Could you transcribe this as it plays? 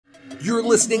You're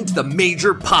listening to the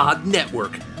Major Pod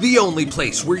Network, the only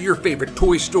place where your favorite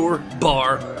toy store,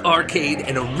 bar, arcade,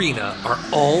 and arena are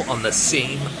all on the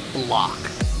same block.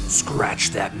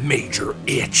 Scratch that major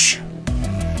itch.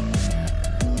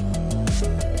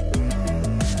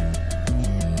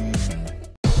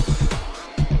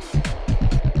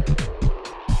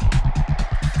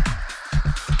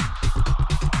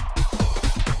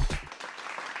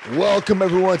 Welcome,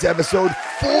 everyone, to episode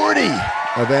 40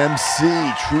 of MC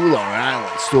True Long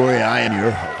Island Story. I am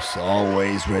your host,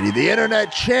 always ready, the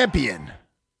internet champion,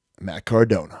 Matt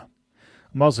Cardona.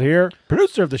 I'm also here,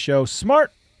 producer of the show,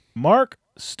 Smart Mark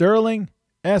Sterling,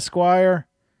 Esquire.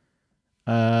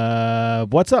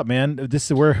 What's up, man?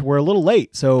 We're a little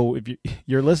late, so if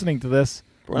you're listening to this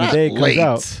when the day it comes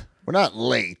out, we're not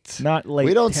late. Not late.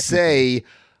 We don't say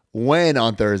when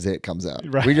on Thursday it comes out.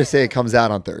 Right. We just say it comes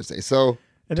out on Thursday. So.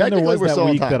 And then there was that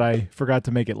week that I forgot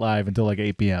to make it live until like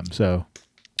 8 p.m. So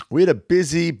we had a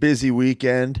busy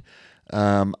weekend.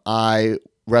 I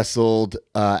wrestled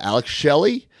Alex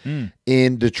Shelley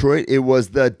in Detroit. It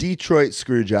was the Detroit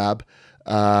screw job.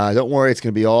 Don't worry, it's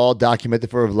going to be all documented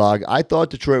for a vlog. I thought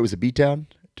Detroit was a B-town.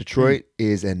 Detroit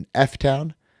is an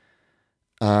F-town.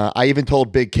 I even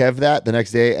told Big Kev that the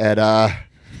next day at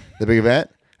the big event.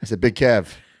 I said, Big Kev,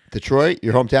 Detroit,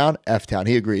 your hometown, F-town.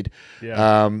 He agreed.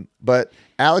 Yeah. But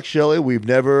Alex Shelley, we've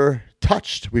never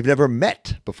touched. We've never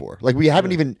met before. Like, we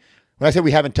haven't even, when I say we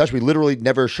haven't touched, we literally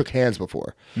never shook hands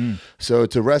before. So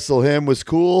to wrestle him was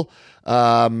cool.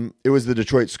 It was the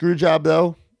Detroit screw job,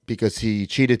 though, because he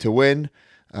cheated to win.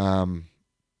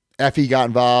 Effie got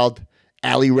involved.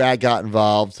 Ali Rad got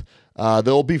involved.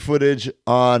 There'll be footage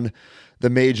on the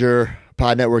Major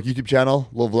Pod Network YouTube channel,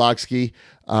 Lil Vlogski.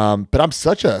 But I'm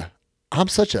such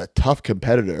a tough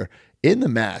competitor. In the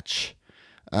match,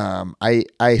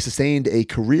 I sustained a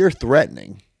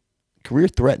career-threatening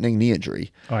knee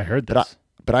injury. Oh, I heard this.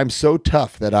 But I'm so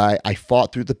tough that I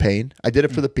fought through the pain. I did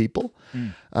it for the people.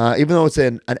 Even though it's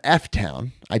an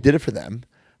F-town, I did it for them.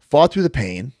 Fought through the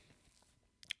pain.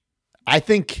 I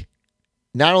think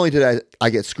not only did I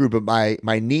get screwed, but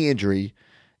my knee injury.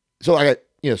 So I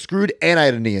got screwed and I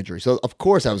had a knee injury. So of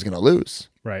course I was going to lose.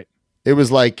 Right. It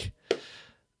was like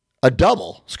a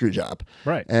double screw job.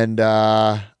 Right. And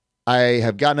I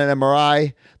have gotten an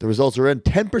MRI. The results are in.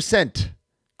 10%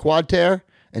 quad tear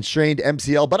and strained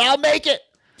MCL, but I'll make it.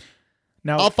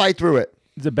 Now, I'll fight through it.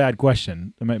 It's a bad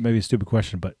question. Maybe a stupid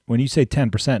question, but when you say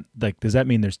 10%, like, does that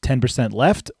mean there's 10%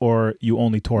 left, or you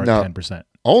only tore at 10%?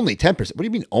 Only 10%. What do you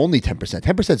mean only 10%?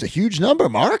 10% is a huge number,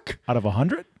 Mark. Out of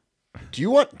 100? Do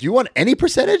you want any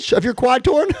percentage of your quad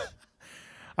torn?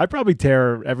 I probably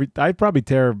tear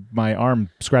my arm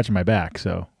scratching my back,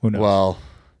 so who knows? Well,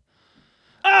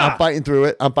 I'm fighting through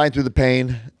it. I'm fighting through the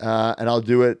pain, and I'll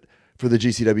do it for the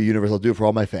GCW universe. I'll do it for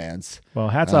all my fans. Well,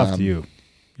 hats off to you.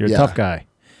 You're a tough guy.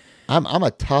 I'm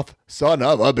a tough son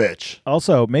of a bitch.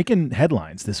 Also, making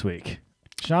headlines this week.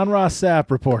 Sean Ross Sapp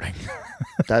reporting.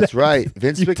 That's right.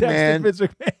 Vince McMahon,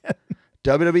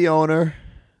 WWE owner,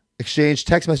 exchanged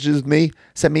text messages with me,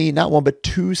 sent me not one but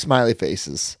two smiley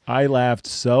faces. I laughed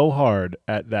so hard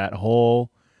at that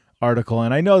whole article,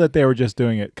 and I know that they were just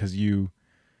doing it because you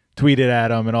tweeted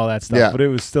at him and all that stuff, but it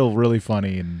was still really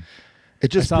funny. And it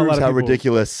just proves how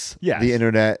ridiculous the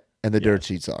internet and the dirt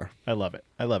sheets are. I love it.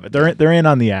 I love it. They're in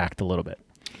on the act a little bit.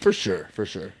 For sure, for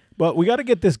sure. But we got to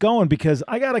get this going because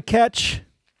I got to catch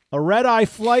a red-eye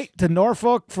flight to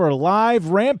Norfolk for a live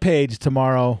Rampage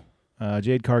tomorrow.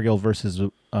 Jade Cargill versus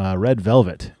Red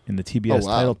Velvet in the TBS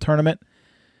title tournament.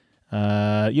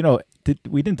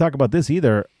 We didn't talk about this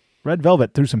either. Red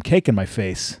Velvet threw some cake in my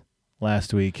face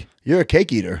last week. You're a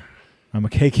cake eater. I'm a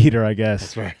cake eater, I guess.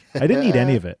 That's right. I didn't eat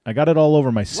any of it. I got it all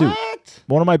over my suit. What?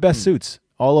 One of my best suits.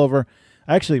 All over.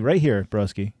 Actually, right here,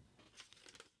 Broski.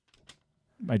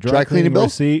 My dry cleaning bill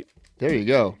receipt. There you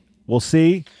go. We'll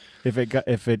see if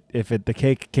the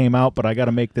cake came out, but I got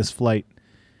to make this flight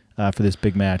for this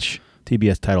big match,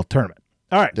 TBS title tournament.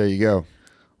 All right. There you go.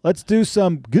 Let's do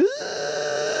some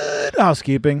good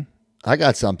housekeeping. I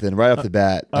got something right off the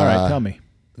bat. All right, tell me.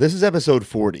 This is episode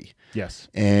 40. Yes.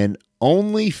 And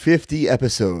only 50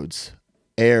 episodes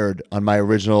aired on my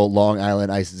original Long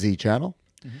Island Ice Z channel.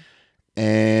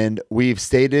 And we've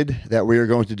stated that we are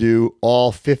going to do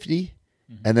all 50,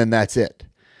 and then that's it.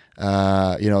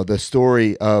 The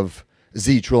story of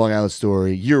Z, True Long Island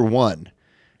Story, year one.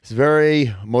 It's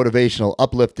very motivational,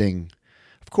 uplifting.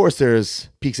 Of course, there's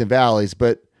peaks and valleys,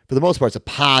 but for the most part, it's a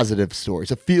positive story.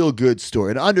 It's a feel-good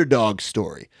story, an underdog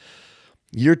story.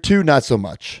 Year two, not so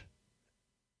much.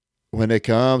 When it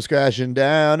comes crashing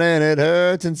down and it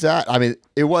hurts inside. I mean,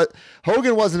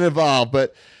 Hogan wasn't involved,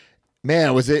 but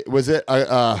man, was it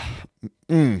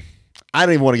I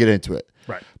don't even want to get into it.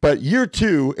 Right. But year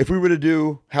 2, if we were to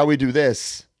do how we do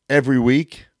this every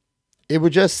week, it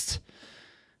would just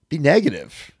be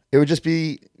negative. It would just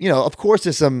be, of course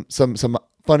there's some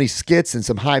funny skits and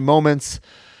some high moments,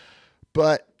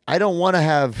 but I don't want to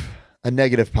have a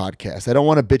negative podcast. I don't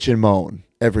want to bitch and moan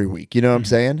every week. You know what I'm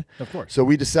saying? Of course. So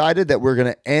we decided that we're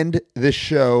going to end this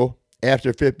show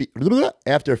after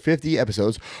 50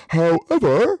 episodes.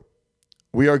 However,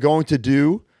 we are going to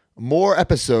do more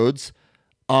episodes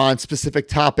on specific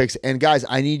topics. And guys,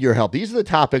 I need your help. These are the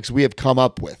topics we have come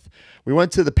up with. We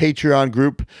went to the Patreon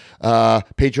group,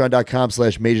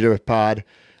 patreon.com/MajorWFPod.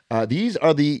 These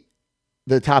are the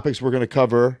topics we're going to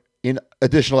cover in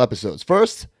additional episodes.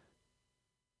 First,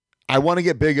 I want to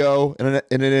get Big O in an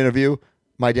interview.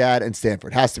 My dad and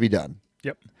Stanford has to be done.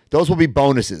 Yep. Those will be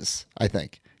bonuses, I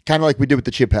think. Kind of like we did with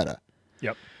the Chippetta.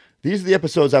 Yep. These are the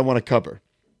episodes I want to cover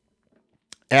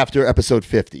after episode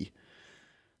 50.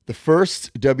 The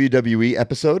first WWE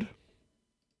episode,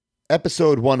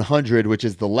 episode 100, which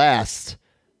is the last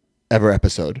ever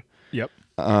episode. Yep.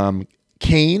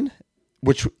 Kane,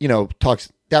 which, would talk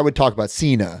about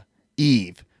Cena,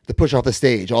 Eve, the push off the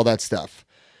stage, all that stuff.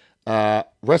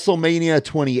 WrestleMania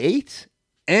 28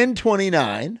 and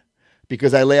 29,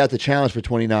 because I lay out the challenge for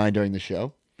 29 during the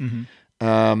show.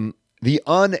 Mm-hmm. The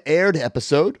unaired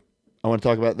episode, I want to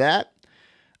talk about that.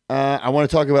 I want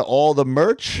to talk about all the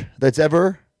merch that's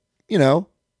ever,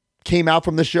 came out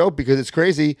from the show, because it's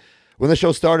crazy. When the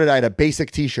show started, I had a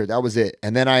basic t-shirt. That was it.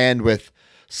 And then I end with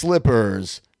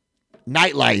slippers,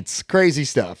 nightlights, crazy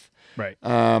stuff. Right.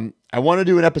 I want to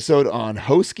do an episode on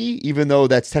Hosky, even though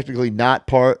that's technically not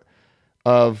part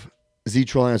of Z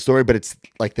Trolling Story, but it's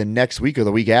like the next week or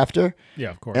the week after. Yeah,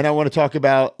 of course. And I want to talk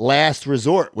about Last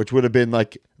Resort, which would have been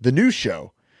like the new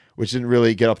show, which didn't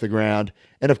really get off the ground.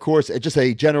 And of course, it's just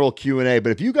a general Q&A.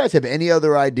 But if you guys have any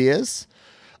other ideas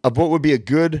of what would be a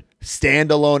good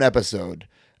standalone episode,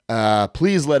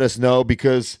 please let us know,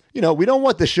 because, we don't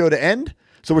want the show to end.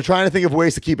 So we're trying to think of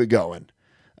ways to keep it going.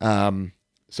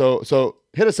 So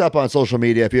hit us up on social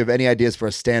media if you have any ideas for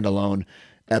a standalone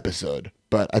episode.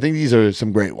 But I think these are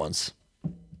some great ones.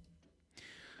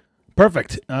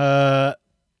 Perfect.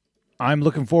 I'm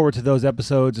looking forward to those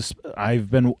episodes.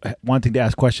 I've been wanting to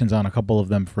ask questions on a couple of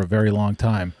them for a very long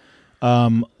time.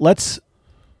 Let's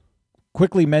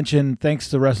quickly mention, thanks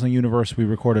to Wrestling Universe, we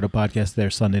recorded a podcast there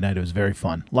Sunday night. It was very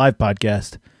fun. Live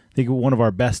podcast. I think one of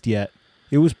our best yet.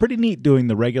 It was pretty neat doing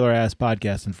the regular ass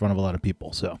podcast in front of a lot of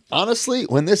people. So honestly,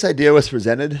 when this idea was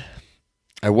presented,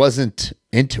 I wasn't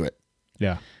into it.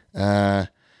 Yeah.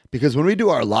 Because when we do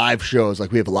our live shows,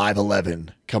 like we have Live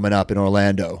 11 coming up in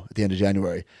Orlando at the end of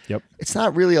January. Yep. It's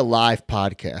not really a live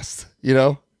podcast,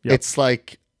 Yep. It's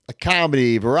like a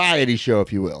comedy variety show,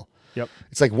 if you will. Yep.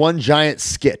 It's like one giant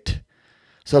skit.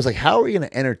 So I was like, how are we going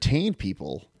to entertain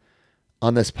people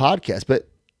on this podcast? But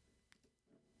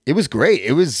it was great.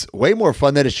 It was way more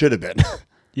fun than it should have been.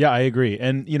 Yeah, I agree.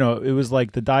 And, it was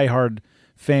like the diehard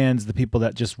fans, the people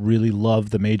that just really love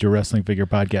the Major Wrestling Figure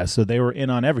podcast. So they were in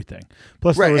on everything.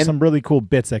 Plus, there were some really cool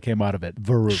bits that came out of it.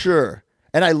 Sure.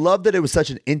 And I love that it was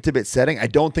such an intimate setting. I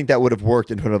don't think that would have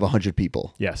worked in front of 100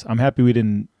 people. Yes. I'm happy we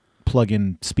didn't plug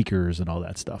in speakers and all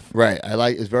that stuff. Right.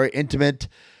 It's very intimate.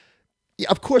 Yeah,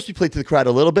 of course, we played to the crowd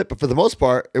a little bit, but for the most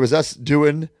part, it was us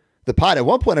doing the pod. At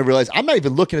one point, I realized I'm not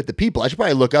even looking at the people. I should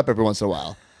probably look up every once in a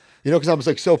while, because I was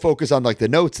like so focused on like the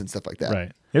notes and stuff like that.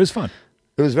 Right. It was fun.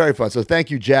 It was very fun. So thank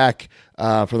you, Jack,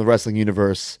 from the Wrestling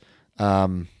Universe.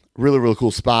 Really, really cool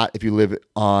spot if you live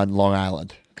on Long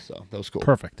Island. So that was cool.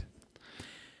 Perfect.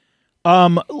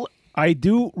 I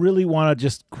do really want to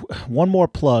just one more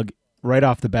plug right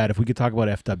off the bat. If we could talk about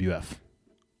FWF.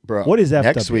 Bro, what is FWF?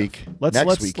 Next week.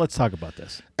 Let's talk about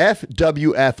this.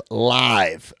 FWF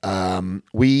Live.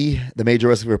 We, the Major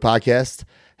Wrestling Figure Podcast,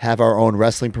 have our own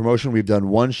wrestling promotion. We've done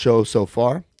one show so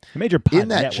far. The Major Pod in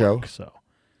that Network, show. So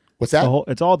what's that?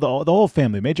 The whole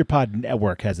family. Major Pod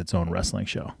Network has its own wrestling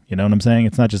show. You know what I'm saying?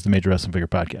 It's not just the Major Wrestling Figure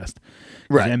Podcast.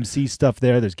 There's MC stuff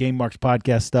there. There's Game Marks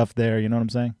podcast stuff there. You know what I'm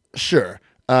saying? Sure.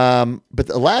 But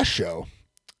the last show,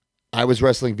 I was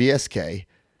wrestling VSK.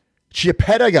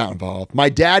 Chippetta got involved. My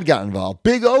dad got involved.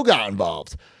 Big O got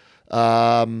involved.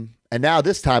 And now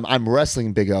this time I'm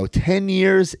wrestling Big O. 10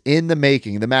 years in the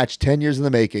making. The match, 10 years in the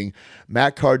making.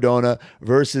 Matt Cardona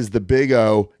versus the Big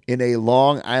O in a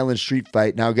Long Island street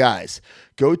fight. Now, guys,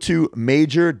 go to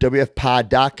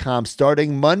MajorWFPod.com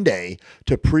starting Monday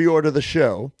to pre-order the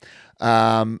show.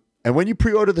 And when you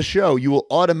pre-order the show, you will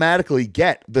automatically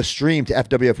get the stream to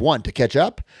FWF1 to catch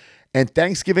up. And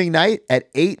Thanksgiving night at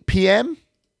 8 p.m.,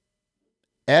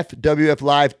 FWF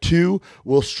Live 2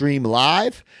 will stream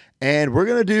live. and we're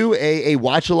going to do a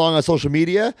watch along on social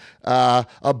media,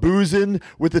 a boozing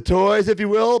with the toys, if you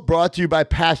will, brought to you by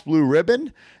Pabst Blue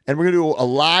Ribbon. And we're going to do a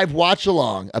live watch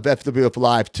along of FWF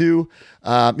Live 2.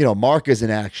 Mark is in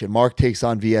action. Mark takes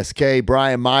on VSK.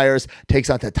 Brian Myers takes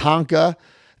on Tatanka.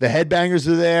 The Headbangers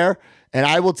are there. And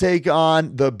I will take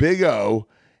on the Big O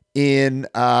in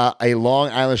a Long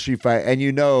Island street fight. And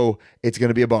it's going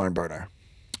to be a barn burner.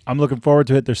 I'm looking forward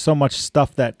to it. There's so much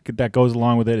stuff that goes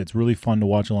along with it. It's really fun to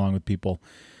watch along with people.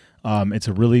 It's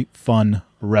a really fun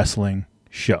wrestling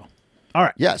show. All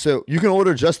right. Yeah, so you can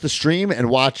order just the stream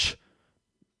and watch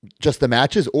just the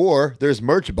matches, or there's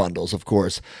merch bundles, of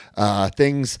course.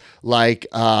 Things like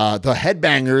the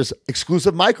Headbangers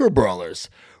exclusive micro brawlers,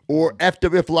 or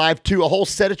FWF Live 2, a whole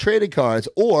set of trading cards,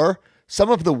 or some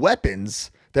of the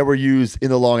weapons that were used in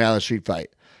the Long Island street fight.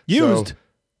 Used.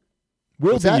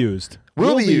 Will be used.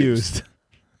 Will be used.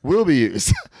 Will be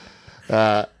used.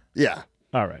 Yeah.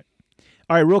 All right.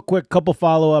 Real quick, couple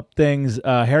follow-up things.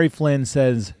 Harry Flynn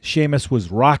says Sheamus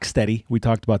was rock steady. We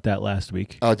talked about that last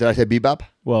week. Oh, did I say Bebop?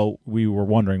 Well, we were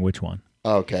wondering which one.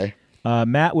 Okay.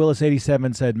 Matt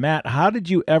Willis87 said, Matt, how did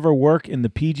you ever work in the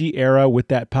PG era with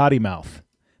that potty mouth?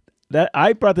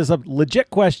 I brought this up.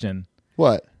 Legit question.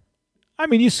 What? I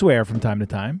mean, you swear from time to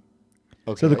time.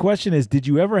 Okay. So the question is, did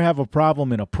you ever have a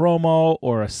problem in a promo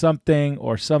or a something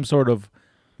or some sort of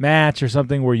match or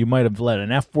something where you might have let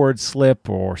an F word slip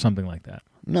or something like that?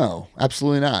 No,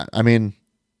 absolutely not. I mean,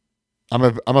 I'm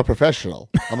a professional.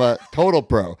 I'm a total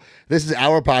pro. This is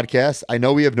our podcast. I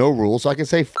know we have no rules, so I can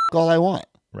say F all I want.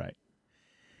 Right.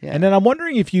 Yeah. And then I'm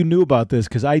wondering if you knew about this,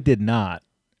 because I did not.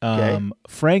 Okay.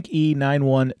 Frank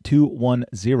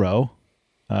E91210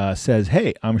 says,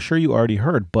 hey, I'm sure you already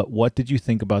heard, but what did you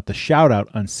think about the shout out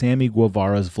on Sammy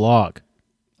Guevara's vlog?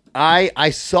 I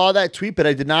saw that tweet, but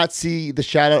I did not see the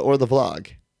shout out or the vlog.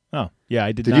 Oh, yeah,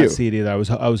 I did not see it either.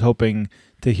 I was hoping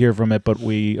to hear from it, but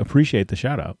we appreciate the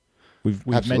shout out. We've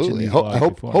mentioned these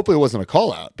hopefully it wasn't a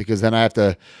call out, because then I have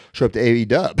to show up to AE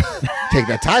Dub, take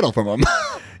that title from him.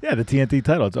 Yeah, the TNT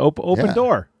title. It's open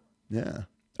door. Yeah.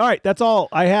 All right, that's all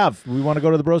I have. We want to go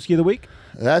to the Broski of the Week?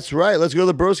 That's right. Let's go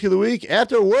to the Broski of the Week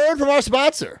after a word from our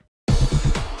sponsor.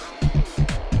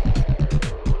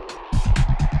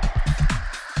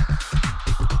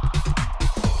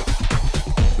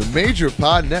 The Major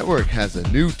Pod Network has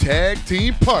a new tag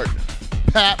team partner,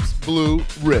 Pabst Blue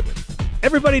Ribbon.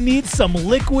 Everybody needs some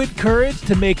liquid courage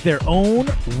to make their own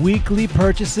weekly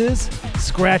purchases.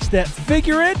 Scratch that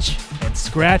figure itch and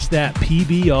scratch that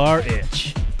PBR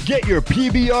itch. Get your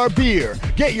PBR beer,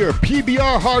 get your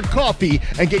PBR hard coffee,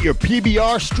 and get your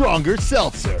PBR stronger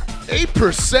seltzer.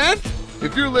 8%?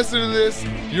 If you're listening to this,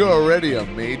 you're already a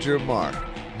major mark.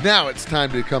 Now it's time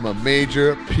to become a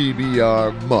major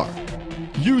PBR mark.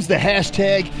 Use the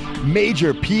hashtag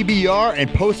MajorPBR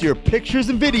and post your pictures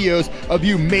and videos of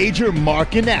you major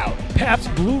marking out.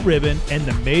 Pabst Blue Ribbon and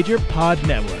the Major Pod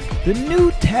Network, the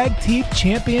new tag team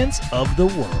champions of the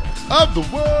world. Of the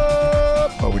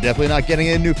world! But we're definitely not getting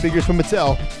any new figures from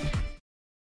Mattel.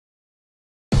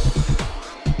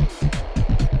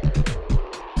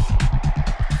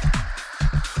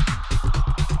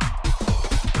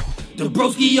 The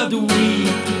Broski of the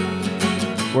Week.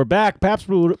 We're back. Pabst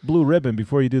Blue Ribbon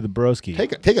before you do the Broski.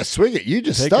 Take a swig at you.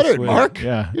 Just stuttered, Mark.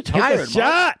 Yeah. You're tired, Take a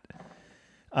shot.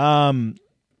 I'm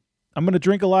going to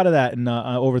drink a lot of that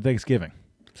over Thanksgiving.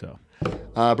 So,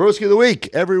 Broski of the Week,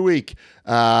 every week.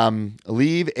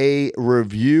 Leave a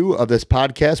review of this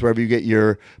podcast wherever you get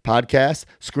your podcast.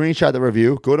 Screenshot the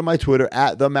review. Go to my Twitter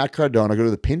at the Matt Cardona. Go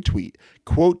to the pin tweet.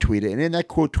 Quote tweet it. And in that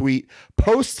quote tweet,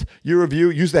 post your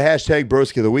review. Use the hashtag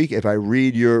Broski of the Week. If I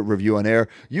read your review on air,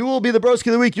 you will be the Broski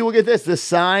of the Week. You will get this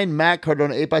signed Matt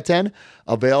Cardona 8x10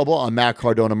 available on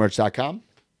mattcardonamerch.com.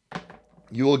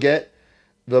 You will get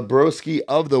the Broski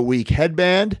of the Week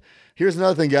headband. Here's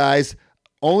another thing, guys.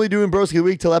 Only doing Broski of the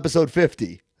Week till episode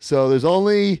 50. So there's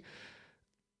only,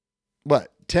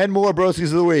 10 more Broskis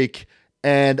of the Week.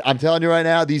 And I'm telling you right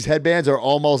now, these headbands are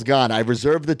almost gone. I've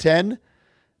reserved the 10,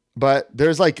 but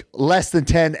there's like less than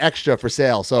 10 extra for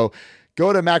sale. So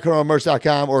go to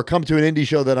mattcardonamerch.com or come to an indie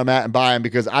show that I'm at and buy them,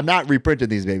 because I'm not reprinting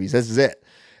these babies. This is it.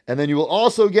 And then you will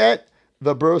also get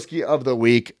the Broski of the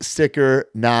Week sticker,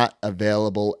 not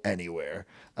available anywhere.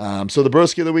 So the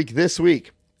Broski of the Week this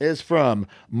week is from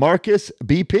Marcus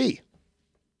BP.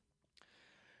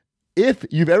 If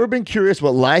you've ever been curious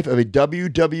what life of a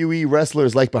WWE wrestler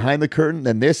is like behind the curtain,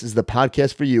 then this is the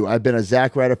podcast for you. I've been a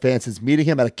Zack Ryder fan since meeting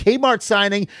him at a Kmart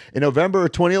signing in November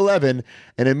of 2011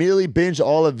 and immediately binged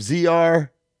all of ZR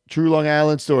True Long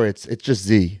Island Story. It's just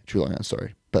Z, True Long Island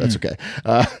Story. but that's okay.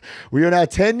 We are now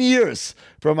 10 years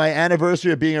from my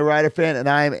anniversary of being a Ryder fan, and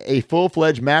I am a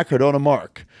full-fledged Matt Cardona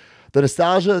mark. The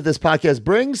nostalgia that this podcast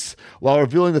brings while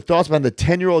revealing the thoughts behind the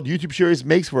 10-year-old YouTube series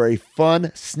makes for a fun,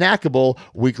 snackable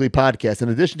weekly podcast. In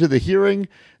addition to hearing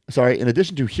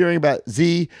about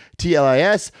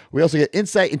ZTLIS, we also get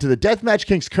insight into the Deathmatch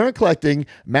King's current collecting,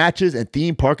 matches, and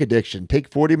theme park addiction. Take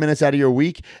 40 minutes out of your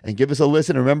week and give us a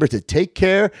listen. Remember to take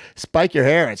care, spike your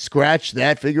hair, and scratch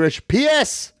that figure-ish.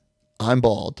 P.S. I'm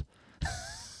bald.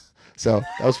 So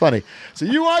that was funny. So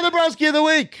you are the Broski of the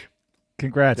week.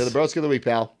 Congrats. You're the Broski of the week,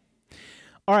 pal.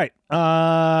 All right.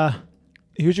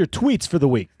 Here's your tweets for the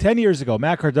week. 10 years ago,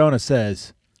 Matt Cardona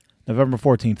says, November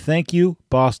 14th, thank you,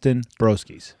 Boston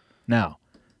Broskis. Now,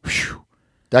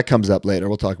 that comes up later.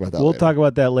 We'll talk about that We'll later. talk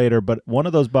about that later, but one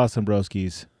of those Boston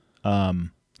Broskis,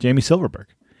 Jamie Silverberg,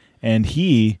 and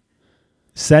he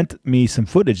sent me some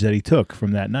footage that he took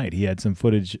from that night. He had some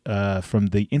footage from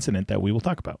the incident that we will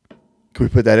talk about. Can we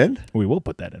put that in? We will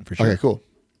put that in for sure. Okay, cool.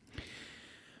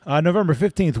 November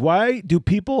 15th, why do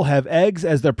people have eggs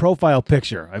as their profile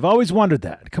picture? I've always wondered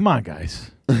that. Come on, guys.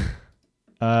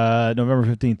 November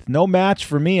 15th, no match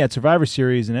for me at Survivor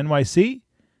Series in NYC.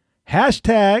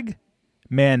 Hashtag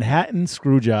Manhattan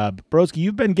Screwjob. Broski,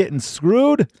 you've been getting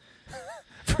screwed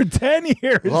for 10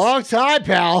 years. Long time,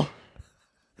 pal.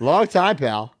 Long time,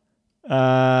 pal.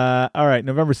 All right,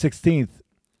 November 16th.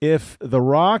 If The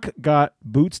Rock got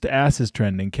boots to asses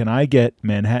trending, can I get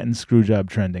Manhattan Screwjob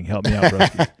trending? Help me out,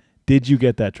 Broski. Did you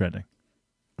get that trending?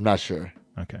 I'm not sure.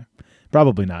 Okay.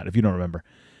 Probably not, if you don't remember.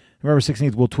 November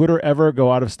 16th, will Twitter ever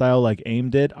go out of style like AIM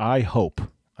did? I hope.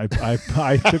 I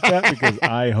took that because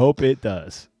I hope it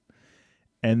does.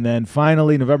 And then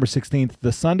finally, November 16th,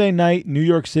 the Sunday night New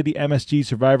York City MSG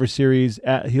Survivor Series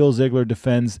at Heel Ziggler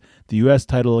defends the U.S.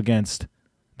 title against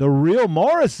the real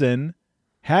Morrison.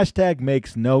 Hashtag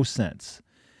makes no sense.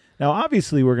 Now,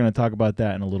 obviously, we're going to talk about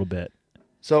that in a little bit.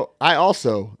 So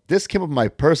this came up in my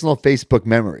personal Facebook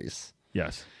memories.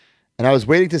 Yes. And I was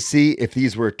waiting to see if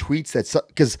these were tweets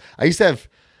because I used to have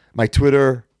my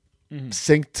Twitter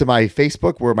synced to my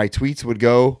Facebook where my tweets would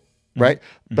go, right?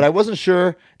 But I wasn't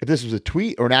sure if this was a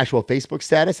tweet or an actual Facebook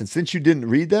status. And since you didn't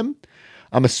read them,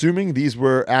 I'm assuming these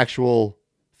were actual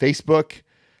Facebook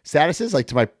statuses,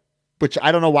 which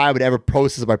I don't know why I would ever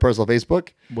post this on my personal Facebook.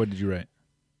 What did you write?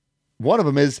 One of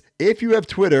them is, if you have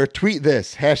Twitter, tweet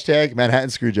this, hashtag Manhattan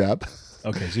Screwjob.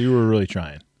 Okay, so you were really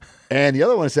trying. And the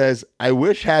other one says, I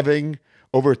wish having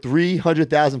over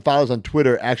 300,000 followers on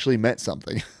Twitter actually meant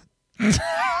something.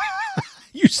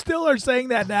 You still are saying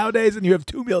that nowadays and you have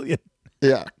 2 million.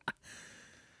 Yeah.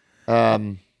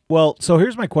 Well, so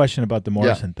here's my question about the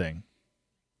Morrison thing.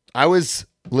 I was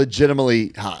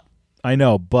legitimately hot. I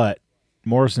know, but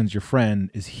Morrison's your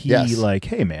friend. Is he like,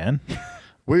 hey, man?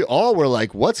 We all were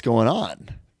like, what's going on?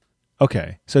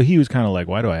 Okay. So he was kind of like,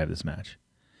 why do I have this match?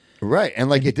 Right.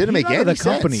 And it didn't make any sense. The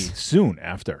company soon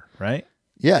after, right?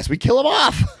 Yes. We kill him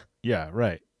off. Yeah,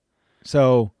 right.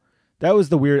 So that was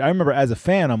the weird. I remember as a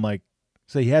fan, I'm like,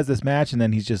 so he has this match and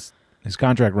then his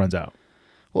contract runs out.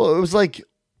 Well, it was like,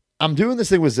 I'm doing this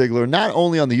thing with Ziggler, not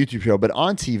only on the YouTube show, but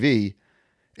on TV.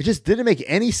 It just didn't make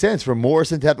any sense for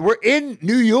Morrison to have. We're in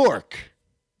New York.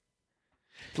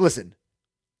 Listen,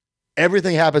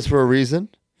 everything happens for a reason.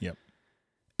 Yep.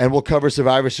 And we'll cover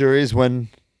Survivor Series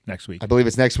next week. I believe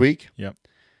it's next week. Yep.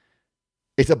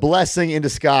 It's a blessing in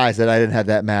disguise that I didn't have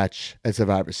that match at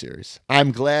Survivor Series.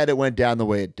 I'm glad it went down the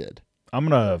way it did.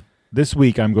 This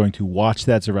week I'm going to watch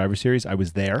that Survivor Series. I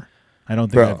was there. I don't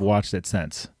think I've watched it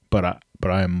since, but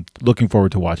I'm looking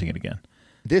forward to watching it again.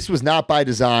 This was not by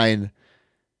design.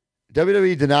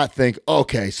 WWE did not think,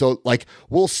 okay, so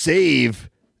we'll save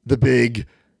the big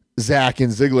Zack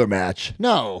and Ziggler match.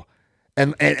 No.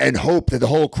 And hope that the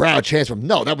whole crowd chants from.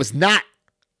 No, that was not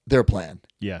their plan.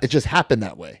 Yeah. It just happened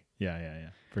that way. Yeah,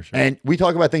 for sure. And we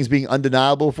talk about things being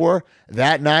undeniable before.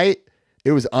 That night,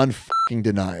 it was unfucking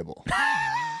deniable.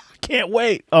 Can't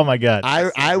wait. Oh my God.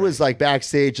 I was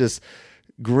backstage just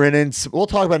grinning. We'll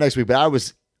talk about it next week, but I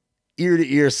was ear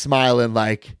to ear smiling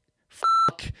like,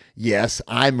 fuck, yes,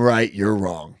 I'm right, you're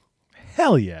wrong.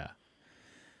 Hell yeah.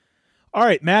 All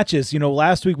right, matches.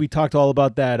 Last week we talked all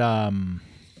about that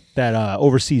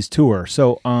overseas tour.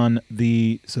 So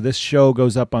this show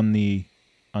goes up on the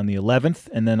 11th,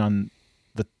 and then on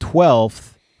the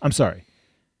 12th, I'm sorry.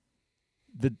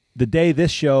 The day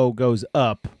this show goes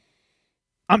up,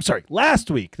 I'm sorry,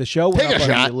 last week the show went up on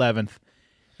the 11th,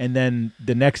 and then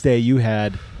the next day you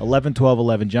had 11, 12,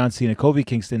 11, John Cena, Kofi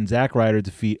Kingston, Zack Ryder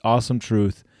defeat Awesome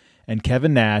Truth, and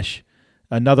Kevin Nash.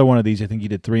 Another one of these, I think you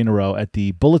did 3 in a row, at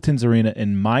the Bulletins Arena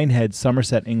in Minehead,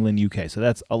 Somerset, England, UK. So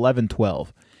that's 11,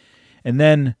 12. And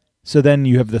then So then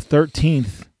you have the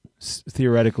 13th,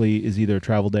 theoretically, is either a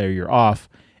travel day or you're off.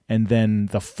 And then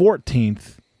the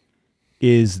 14th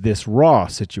is this Raw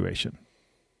situation.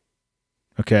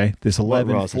 Okay? This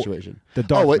 11 Raw situation. The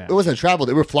dark match. It wasn't a travel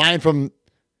day. We were flying from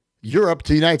Europe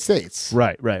to the United States.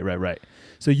 Right.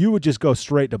 So you would just go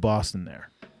straight to Boston there.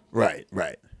 Right.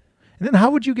 And then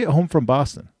how would you get home from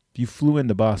Boston? If you flew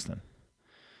into Boston?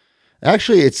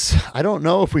 Actually, I don't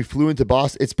know if we flew into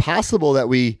Boston. It's possible that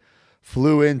we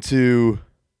flew into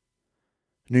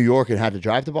New York and had to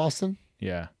drive to Boston.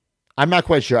 Yeah. I'm not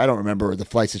quite sure. I don't remember the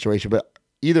flight situation, but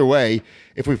either way,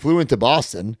 if we flew into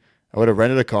Boston, I would have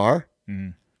rented a car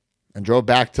and drove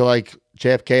back to like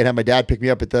JFK and had my dad pick me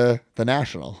up at the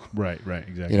National. Right,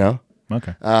 exactly. You know?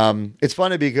 Okay. It's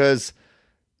funny because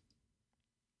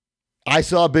I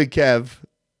saw Big Kev.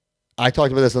 I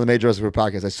talked about this on the Major Wrestling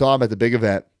podcast. I saw him at the big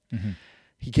event.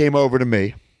 He came over to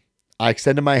me. I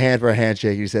extended my hand for a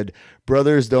handshake. He said,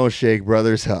 "Brothers don't shake,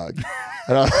 brothers hug."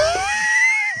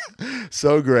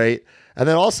 So great. And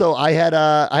then also I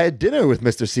had dinner with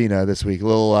Mr. Cena this week. A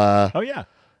little Oh yeah.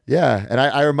 Yeah. And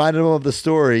I reminded him of the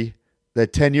story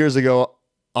that 10 years ago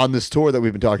on this tour that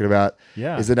we've been talking about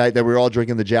is the night that we were all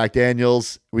drinking the Jack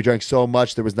Daniels. We drank so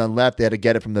much there was none left. They had to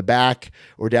get it from the back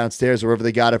or downstairs or wherever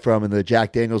they got it from, and the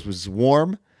Jack Daniels was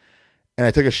warm. And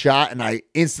I took a shot and I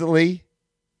instantly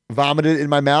vomited in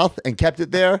my mouth and kept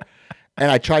it there.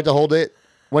 And I tried to hold it,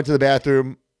 went to the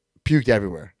bathroom, puked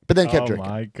everywhere, but then kept drinking.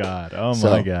 Oh my God.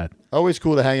 My God. Always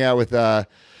cool to hang out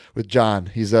with John.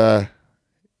 He's the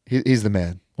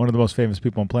man. One of the most famous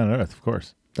people on planet Earth, of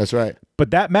course. That's right.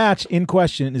 But that match in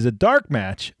question is a dark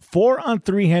match,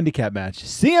 4-on-3 handicap match.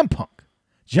 CM Punk,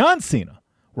 John Cena,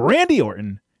 Randy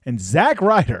Orton, and Zack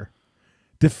Ryder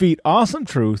defeat Awesome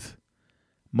Truth,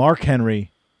 Mark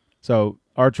Henry. So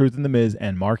R-Truth and The Miz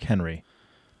and Mark Henry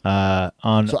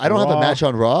on So I don't Raw. have a match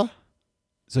on Raw?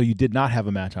 So you did not have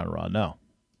a match on Raw, no.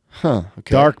 Huh.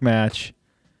 Okay. Dark match,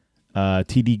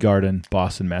 TD Garden,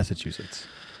 Boston, Massachusetts.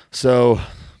 So,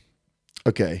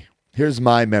 okay, here's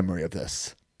my memory of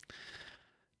this.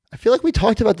 I feel like we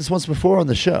talked about this once before on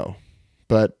the show,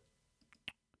 but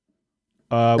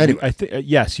anyway.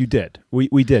 Yes, you did.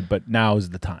 We did, but now is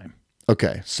the time.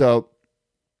 Okay, so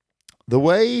the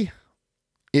way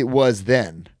it was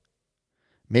then,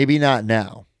 maybe not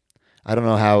now, I don't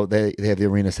know how they have the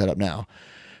arena set up now,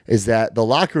 is that the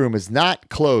locker room is not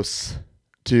close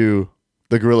to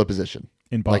the gorilla position.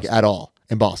 In Boston. Like at all,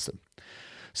 in Boston.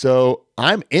 So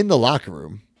I'm in the locker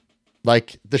room.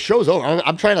 Like the show's over.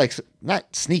 I'm trying to like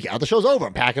not sneak out. The show's over.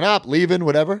 I'm packing up, leaving,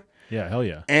 whatever. Yeah, hell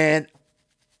yeah. And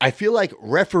I feel like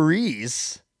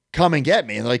referees come and get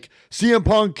me and like CM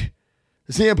Punk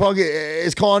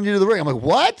is calling you to the ring. I'm like,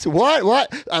 what?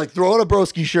 I like throw on a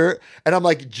Broski shirt and I'm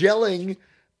like gelling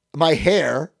my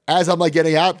hair as I'm like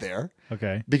getting out there.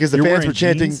 Okay. Because the You're fans wearing were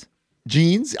chanting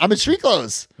jeans. I'm in street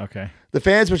clothes. Okay. The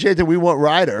fans were chanting "We Want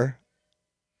Ryder."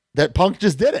 That Punk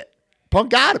just did it.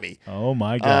 Punk got me. Oh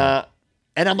my God.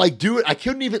 And I'm like, dude, I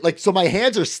couldn't even like. So my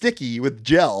hands are sticky with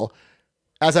gel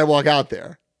as I walk out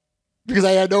there because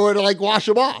I had nowhere to like wash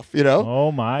them off. You know.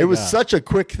 Oh my. It was God. such a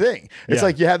quick thing. It's Yeah.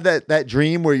 like you have that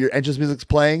dream where your entrance music's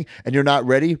playing and you're not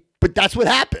ready, but that's what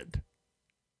happened.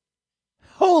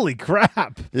 Holy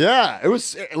crap. Yeah, it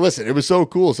was. Listen, it was so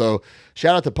cool. So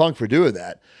shout out to Punk for doing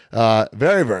that.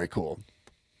 Very, very cool.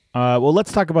 Well,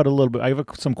 let's talk about it a little bit. I have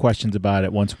some questions about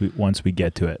it once we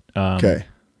get to it. Okay.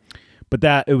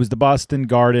 But it was the Boston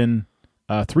Garden,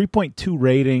 3.2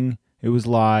 rating. It was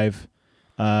live.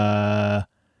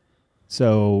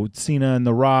 So Cena and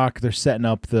The Rock, they're setting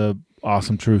up the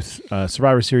Awesome Truth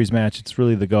Survivor Series match. It's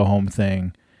really the go home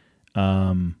thing.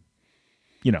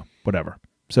 Whatever.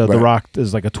 So Right. The Rock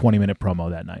is like a 20-minute promo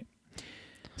that night.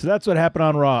 So that's what happened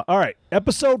on Raw. All right,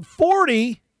 episode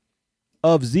 40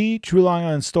 of Z True Long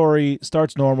Island Story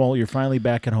starts normal. You're finally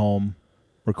back at home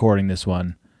recording this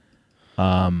one.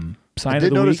 Sign of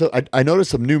the week. I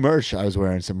noticed some new merch I was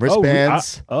wearing. Some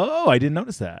wristbands. I didn't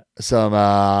notice that. Some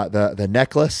the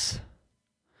necklace.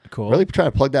 Cool. Really trying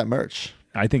to plug that merch.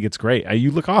 I think it's great.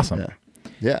 You look awesome.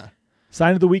 Yeah.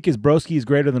 Sign of the week is Broski is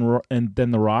greater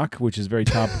than The Rock, which is very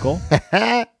topical.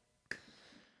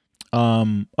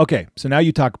 Okay, so now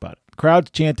you talk about it.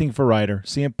 Crowd's chanting for Ryder.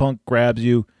 CM Punk grabs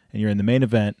you, and you're in the main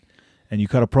event, and you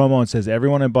cut a promo and says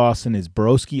everyone in Boston is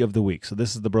Broski of the week. So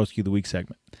this is the Broski of the week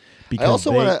segment. I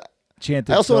also want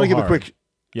to give a quick.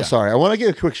 Yeah. Sorry, I want to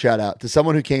give a quick shout out to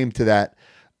someone who came to that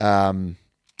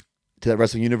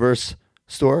Wrestling Universe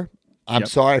store. I'm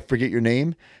sorry, I forget your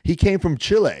name. He came from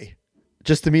Chile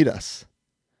just to meet us.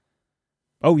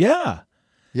 Oh yeah,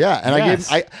 Yeah, and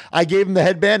Yes. I gave him the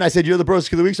headband. I said, "You're the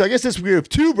Broski of the week." So I guess this week we have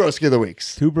 2 Broski of the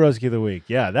weeks. 2 Broski of the week.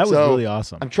 Yeah, that was So, really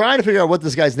awesome. I'm trying to figure out what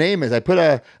this guy's name is. I put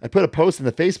a post in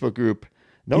the Facebook group.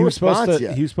 No he was response supposed to,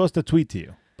 yet. He was supposed to tweet to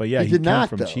you, but yeah, he did came not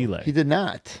from though. Chile. He did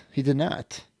not. He did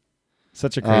not.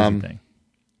 Such a crazy thing.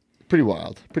 Pretty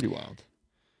wild. Pretty wild.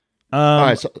 All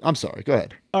right. So I'm sorry. Go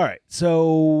ahead. All right,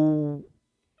 so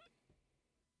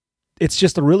it's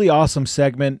just a really awesome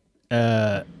segment.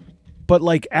 But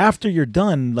like after you're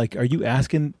done, like, are you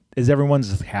asking? Is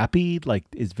everyone's happy? Like,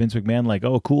 is Vince McMahon like,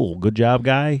 "Oh, cool, good job,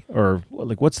 guy," or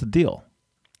like, what's the deal?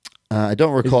 I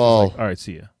don't Is he just recall. like, all right,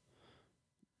 see ya.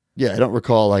 Yeah, I don't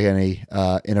recall like any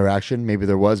interaction. Maybe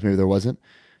there was. Maybe there wasn't.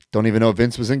 Don't even know if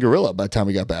Vince was in Gorilla by the time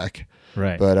we got back.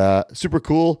 Right. But super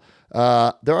cool.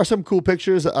 There are some cool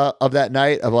pictures of that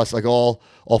night of us, like all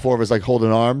 4 of us, like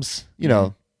holding arms,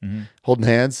 holding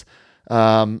hands.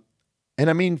 And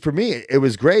I mean, for me, it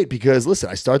was great because listen,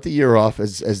 I start the year off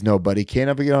as nobody, can't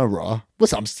ever get on Raw.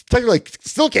 Listen, I'm technically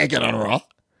still can't get on Raw,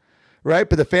 right?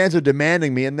 But the fans are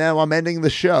demanding me, and now I'm ending the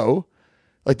show,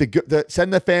 like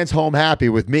send the fans home happy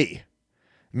with me,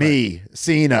 right.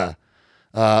 Cena,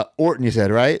 Orton. You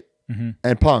said right,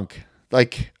 and Punk,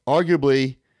 like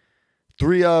arguably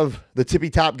 3 of the tippy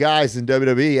top guys in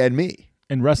WWE and me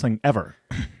in wrestling ever.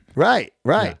 Right.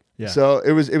 Yeah. So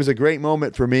it was a great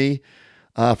moment for me.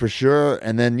 For sure.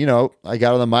 And then, I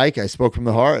got on the mic, I spoke from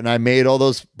the heart, and I made all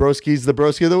those broskis the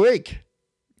Broski of the week.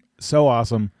 So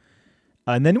awesome.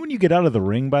 And then when you get out of the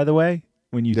ring, by the way,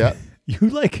 when you you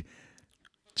like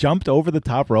jumped over the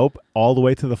top rope all the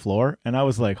way to the floor, and I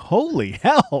was like, holy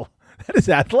hell, that is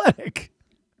athletic.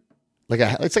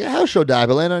 It's like a house show dive,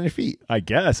 but land on your feet. I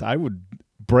guess I would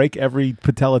break every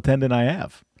patella tendon I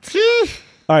have.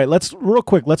 All right, let's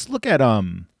look at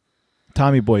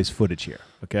Tommy Boy's footage here.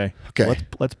 Okay.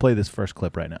 Let's play this first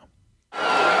clip right now.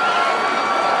 Wow.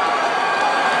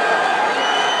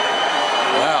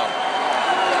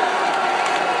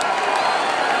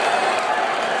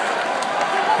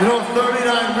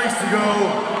 39 weeks ago,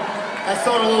 I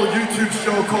started a little YouTube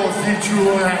show called Z True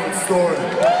Long Island Story.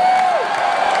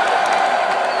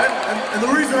 And the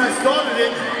reason I started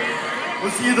it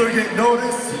was to either get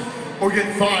noticed or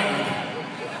get fired.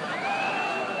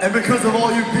 And because of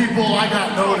all you people, I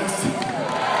got noticed.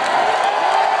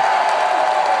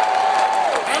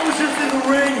 I was just in the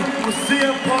ring with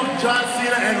CM Punk, John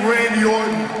Cena, and Randy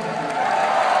Orton.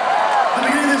 At the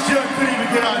beginning of this year, I couldn't even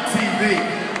get on TV.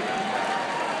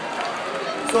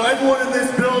 So everyone in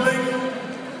this building,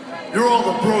 you're all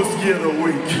the Broski of the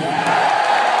week.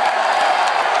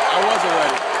 I was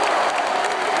already.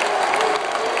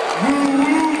 Woo, woo,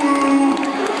 woo.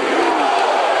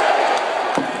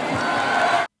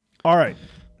 All right.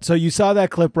 So you saw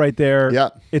that clip right there. Yeah.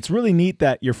 It's really neat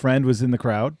that your friend was in the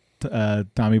crowd,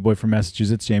 Tommy Boy from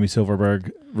Massachusetts, Jamie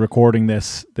Silverberg, recording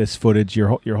this footage,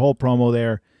 your whole promo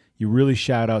there. You really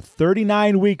shout out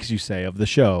 39 weeks, you say, of the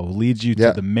show leads you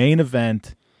to the main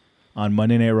event on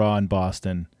Monday Night Raw in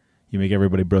Boston. You make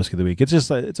everybody Broski of the week. It's just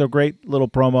it's a great little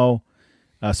promo,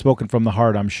 spoken from the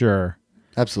heart, I'm sure.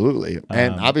 Absolutely.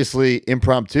 And obviously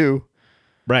impromptu.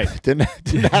 Right. Didn't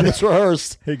have this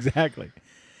rehearsed. Exactly.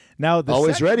 Now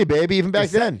always ready, baby, even back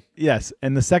then. Yes,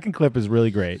 and the second clip is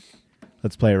really great.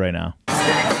 Let's play it right now.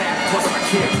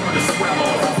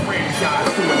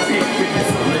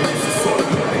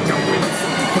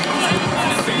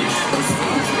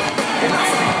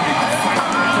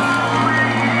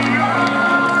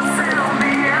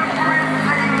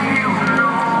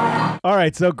 All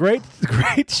right, so great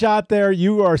shot there.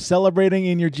 You are celebrating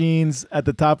in your jeans at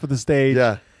the top of the stage.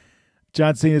 Yeah.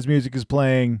 John Cena's music is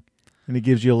playing, and he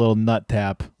gives you a little nut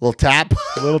tap. Little tap.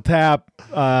 Little tap.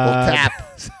 Little tap.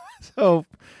 So,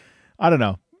 I don't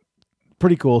know.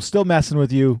 Pretty cool. Still messing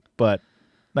with you, but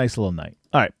nice little night.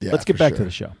 All right, let's get back to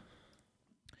the show.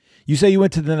 You say you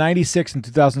went to the 96 and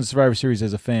 2000 Survivor Series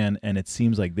as a fan, and it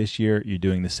seems like this year you're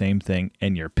doing the same thing,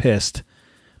 and you're pissed.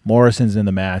 Morrison's in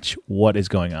the match. What is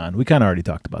going on? We kind of already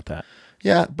talked about that.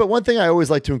 Yeah, but one thing I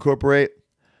always like to incorporate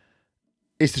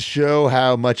is to show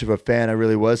how much of a fan I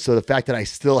really was. So the fact that I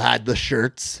still had the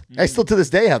shirts, I still to this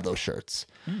day have those shirts.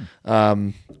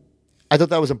 I thought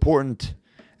that was important,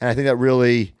 and I think that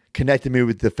really connected me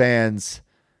with the fans.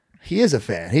 He is a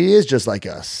fan. He is just like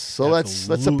us. So let's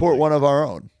support one of our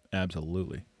own.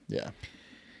 Absolutely. Yeah.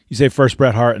 You say first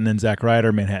Bret Hart and then Zack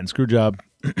Ryder, Manhattan Screwjob.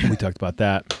 We talked about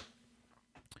that.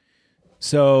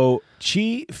 So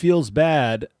she feels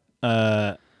bad. She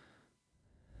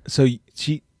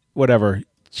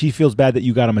feels bad that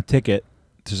you got him a ticket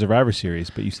to Survivor Series,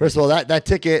 but you said, first of all, that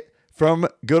ticket from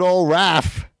good old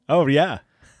Raph. Oh yeah,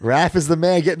 Raph is the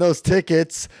man getting those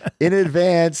tickets in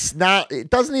advance. Now, it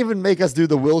doesn't even make us do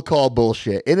the will call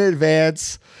bullshit. In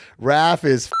advance, Raph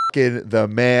is fucking the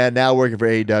man, now working for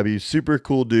AEW. Super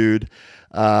cool dude.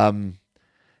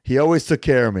 He always took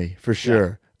care of me, for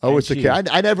sure. Yeah. Always took care.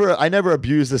 I never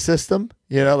abused the system,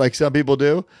 like some people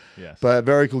do. Yes. But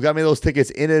very cool. Got me those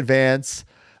tickets in advance.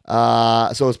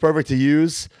 So it's perfect to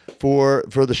use for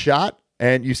the shot.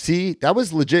 And you see, that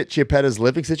was legit Chiappetta's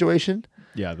living situation.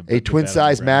 Yeah. A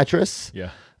twin-size mattress. Yeah.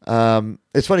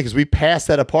 It's funny because we passed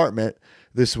that apartment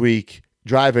this week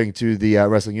driving to the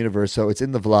Wrestling Universe, so it's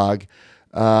in the vlog.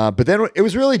 But then it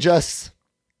was really just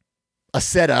a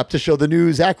setup to show the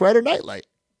new Zack Ryder nightlight.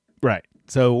 Right.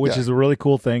 So, which is a really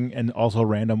cool thing and also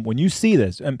random. When you see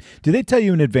this, do they tell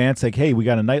you in advance, like, hey, we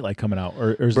got a nightlight coming out?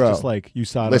 Or is it just like you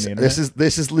saw it on the internet?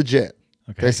 This is legit.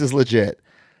 Okay. This is legit.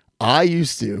 I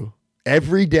used to,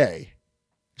 every day,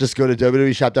 just go to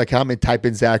WWEshop.com and type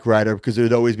in Zack Ryder because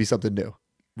there'd always be something new.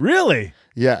 Really?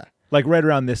 Yeah. Like right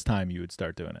around this time you would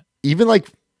start doing it. Even like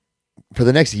for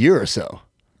the next year or so.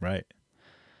 Right.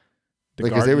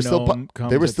 Because they were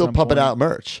still pumping out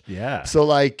merch. Yeah. So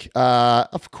like,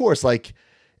 of course, like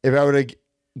if I were to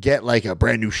get like a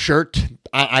brand new shirt,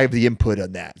 I have the input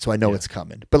on that, so I know it's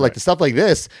coming. But like the stuff like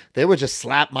this, they would just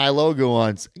slap my logo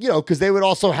on, because they would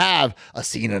also have a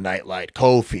Cena nightlight,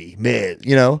 Kofi, Miz,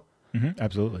 Mm-hmm.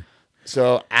 Absolutely.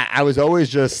 So I was always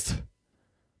just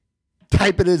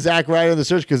typing in Zack Ryder in the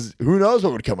search because who knows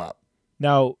what would come up.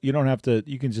 Now you don't have to.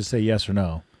 You can just say yes or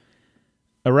no.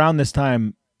 Around this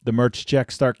time, the merch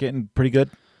checks start getting pretty good?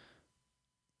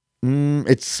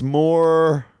 It's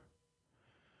more...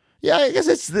 Yeah, I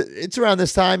guess it's around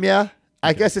this time, yeah.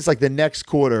 I guess it's like the next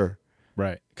quarter.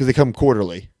 Right. Because they come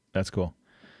quarterly. That's cool.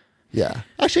 Yeah.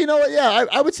 Actually, you know what? Yeah,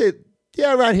 I would say,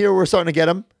 around here we're starting to get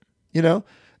them,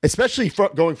 Especially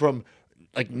going from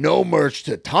like no merch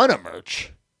to a ton of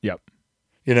merch. Yep.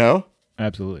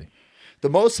 Absolutely. The The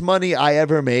most money I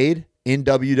ever made in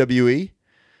WWE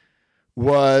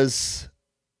was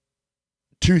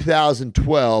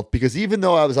 2012, because even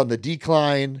though I was on the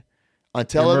decline on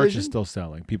television, the merch is still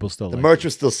selling. People still the merch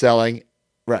was still selling.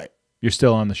 Right. You're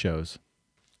still on the shows.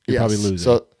 You're probably losing.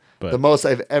 So the most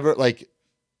I've ever made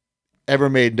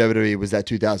in WWE was that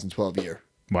 2012 year.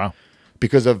 Wow.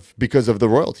 Because of the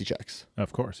royalty checks.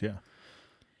 Of course, yeah.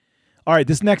 All right,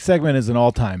 this next segment is an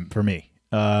all-time for me.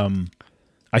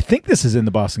 I think this is in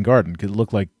the Boston Garden because it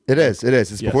looked like it is.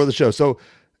 It's before the show. So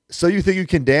you think you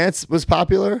can dance was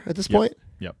popular at this point?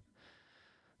 Yep.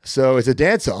 So it's a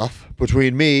dance-off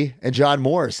between me and John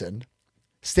Morrison.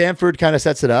 Stanford kind of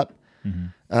sets it up.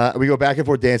 Mm-hmm. We go back and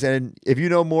forth dancing, and if you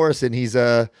know Morrison, he's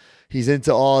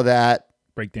into all of that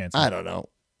breakdancing. I don't know,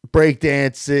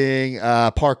 breakdancing,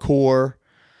 parkour,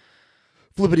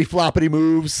 flippity floppity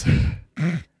moves,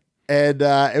 and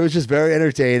it was just very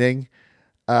entertaining.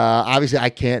 Obviously, I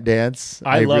can't dance.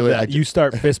 I love that. You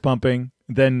start fist pumping,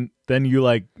 then you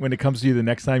like when it comes to you the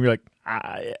next time, you're like,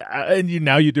 and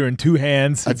now you're doing two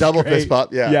hands. A double fist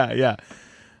pump, yeah. Yeah.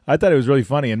 I thought it was really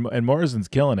funny, and Morrison's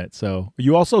killing it. So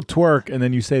you also twerk, and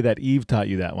then you say that Eve taught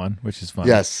you that one, which is fun.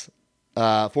 Yes,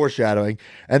 foreshadowing.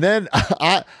 And then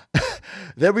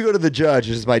then we go to the judge,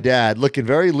 which is my dad, looking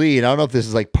very lean. I don't know if this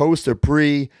is like post or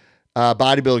pre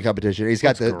bodybuilding competition. He's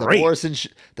got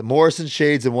the Morrison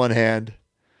shades in one hand,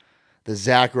 the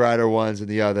Zack Ryder ones in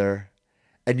the other,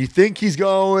 and you think he's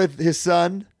going with his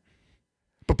son,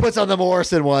 but puts on the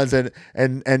Morrison ones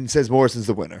and says Morrison's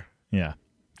the winner. Yeah,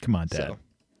 come on, Dad. So,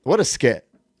 what a skit!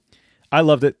 I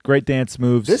loved it. Great dance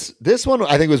moves. This one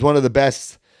I think was one of the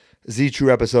best Z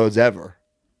True episodes ever.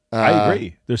 I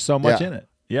agree. There's so much in it.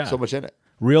 Yeah, so much in it.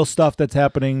 Real stuff that's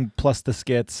happening, plus the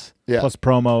skits, plus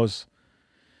promos.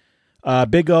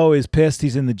 Big O is pissed.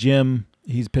 He's in the gym.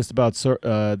 He's pissed about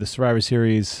the Survivor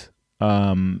Series.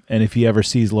 And if he ever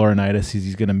sees Laurinaitis,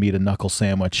 he's going to meet a knuckle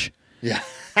sandwich. Yeah.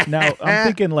 Now, I'm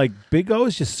thinking like Big O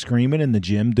is just screaming in the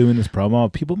gym doing this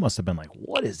promo. People must have been like,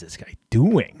 what is this guy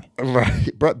doing?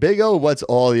 Right. Big O wants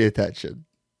all the attention.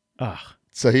 Ugh.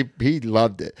 So he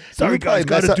loved it. Sorry, guys,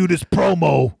 got to do this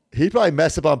promo. He'd probably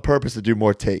mess up on purpose to do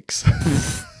more takes.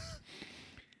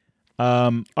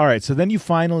 All right, so then you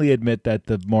finally admit that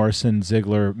the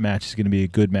Morrison-Ziggler match is going to be a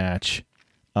good match,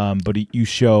 but you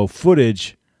show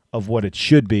footage of what it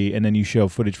should be, and then you show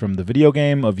footage from the video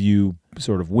game of you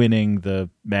sort of winning the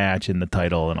match and the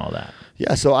title and all that.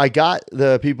 Yeah, so I got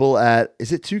the people at,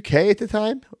 is it 2K at the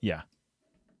time? Yeah.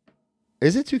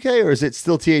 Is it 2K or is it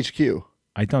still THQ?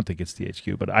 I don't think it's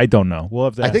THQ, but I don't know. We'll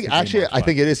have to I think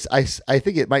it is. I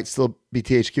think it might still be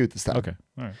THQ at this time. Okay,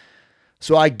 all right.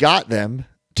 So I got them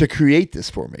to create this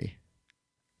for me.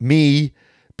 Me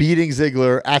beating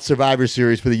Ziggler at Survivor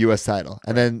Series for the U.S. title.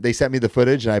 And then they sent me the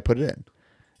footage and I put it in.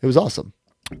 It was awesome.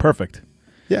 Perfect.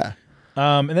 Yeah.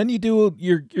 And then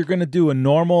you're going to do a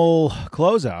normal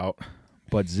closeout,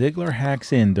 but Ziggler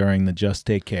hacks in during the Just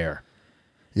Take Care.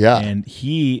 Yeah. And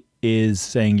he is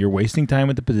saying you're wasting time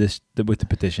with the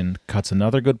petition, cuts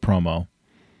another good promo.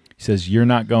 He says you're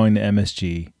not going to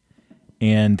MSG,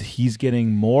 and he's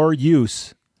getting more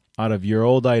use out of your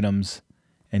old items,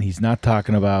 and he's not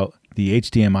talking about the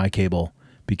HDMI cable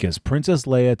because Princess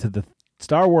Leia to the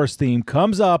Star Wars theme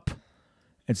comes up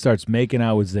and starts making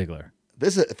out with Ziggler.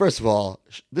 This is, first of all,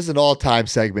 this is an all-time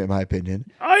segment, in my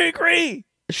opinion. I agree.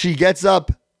 She gets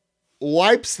up,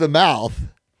 wipes the mouth.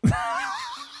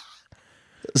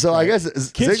 So I guess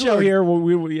Kids Ziggler show here.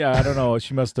 Yeah, I don't know.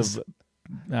 She must have.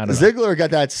 I don't know. Ziggler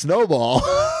got that snowball,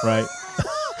 Right.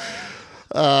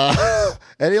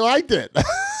 and he liked it.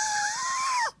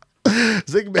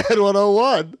 Zigman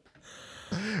 101.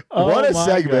 What a my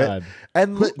segment! God.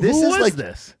 And this Who is was like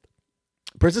this?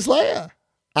 Princess Leia.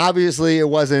 Obviously, it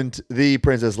wasn't the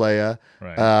Princess Leia.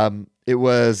 Right. It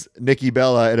was Nikki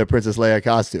Bella in a Princess Leia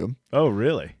costume. Oh,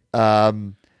 really?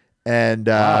 And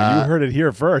Wow, you heard it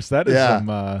here first. That is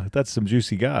yeah. that's some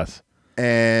juicy goss.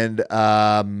 And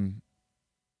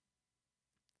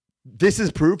this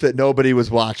is proof that nobody was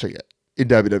watching it in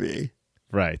WWE.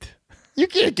 Right. You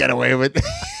can't get away with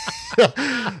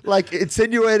like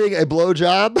insinuating a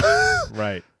blowjob.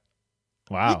 Right.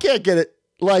 Wow. You can't get it.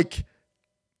 Like,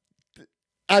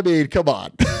 I mean, come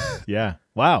on. Yeah.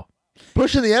 Wow.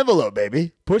 Pushing the envelope,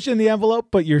 baby. Pushing the envelope,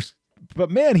 but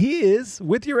man, he is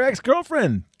with your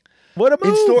ex-girlfriend. What a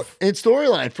move. In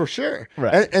storyline for sure.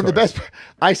 Right. And the best,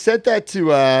 I sent that to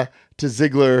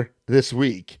Ziggler this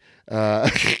week.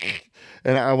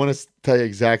 And I want to tell you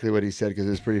exactly what he said because it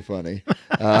was pretty funny.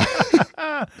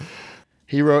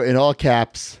 He wrote in all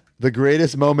caps, "The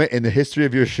greatest moment in the history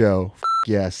of your show."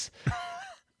 Yes.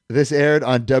 This aired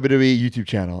on WWE YouTube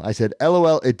channel. I said,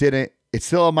 LOL, it didn't. It's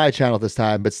still on my channel this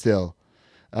time, but still.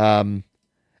 I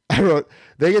wrote,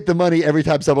 they get the money every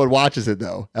time someone watches it,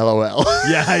 though. LOL.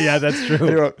 Yeah, that's He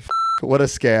true. wrote, what a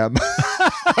scam.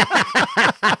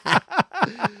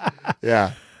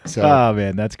 Yeah. So Oh,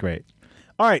 man, that's great.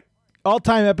 All right.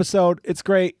 All-time episode. It's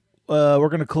great. We're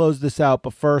going to close this out,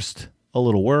 but first, a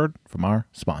little word from our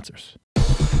sponsors.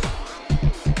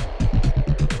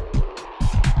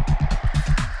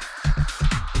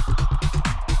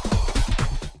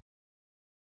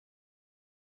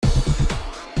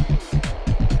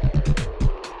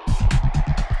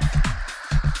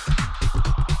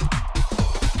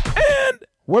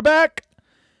 We're back.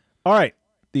 All right.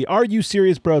 The Are You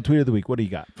Serious Bro tweet of the week. What do you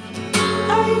got?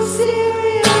 Are you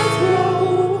serious,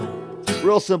 bro?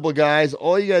 real simple, guys.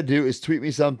 All you got to do is tweet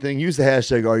me something. Use the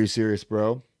hashtag Are You Serious,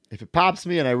 Bro. If it pops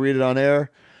me and I read it on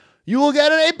air, you will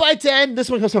get an 8x10. This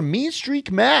one comes from Mean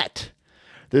Streak Matt.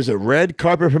 There's a red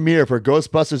carpet premiere for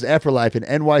Ghostbusters Afterlife in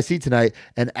NYC tonight,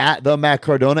 and at the Matt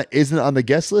Cardona isn't on the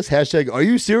guest list. Hashtag Are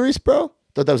You Serious, Bro?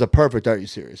 Thought that was a perfect Are You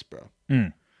Serious, Bro?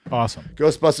 Awesome.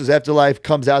 Ghostbusters Afterlife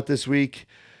comes out this week.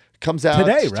 Comes out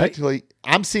Today, right? Technically,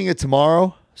 I'm seeing it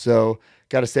tomorrow, so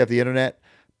got to stay off the internet.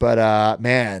 But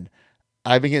man,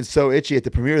 I've been getting so itchy at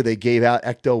the premiere. They gave out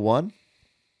Ecto 1.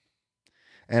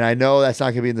 And I know that's not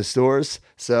going to be in the stores.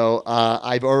 So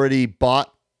I've already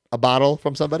bought a bottle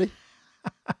from somebody.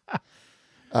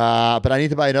 But I need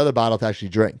to buy another bottle to actually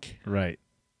drink. Right.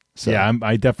 So, Yeah,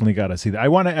 I definitely got to see that. I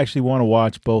want to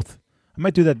watch both. I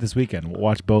might do that this weekend.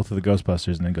 Watch both of the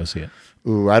Ghostbusters and then go see it.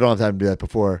 Ooh, I don't have time to do that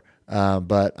before.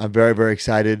 But I'm very, very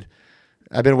excited.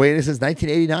 I've been waiting since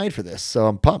 1989 for this, so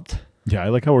I'm pumped. Yeah, I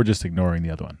like how we're just ignoring the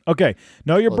other one. Okay.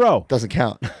 Know your bro. Doesn't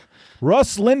count.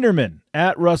 Russ Linderman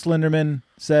at Russ Linderman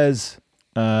says,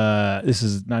 this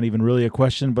is not even really a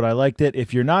question, but I liked it.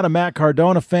 If you're not a Matt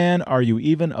Cardona fan, are you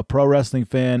even a pro wrestling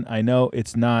fan? I know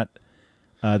it's not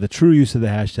the true use of the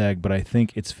hashtag, but I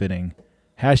think it's fitting.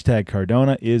 Hashtag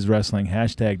Cardona is wrestling.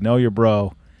 Hashtag know your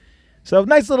bro. So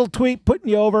nice little tweet putting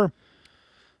you over.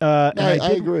 And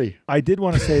I agree. I did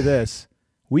want to say this.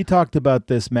 We talked about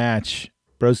this match,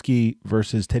 Broski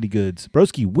versus Teddy Goods.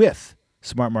 Broski with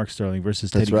Smart Mark Sterling versus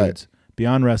Teddy Goods.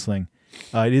 Beyond Wrestling.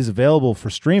 It is available for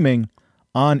streaming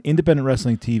on Independent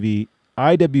Wrestling TV,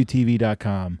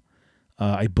 IWTV.com.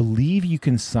 I believe you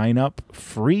can sign up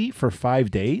free for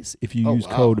 5 days if you use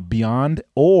code Beyond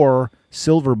or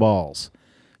Silver Balls.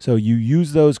 So you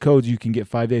use those codes, you can get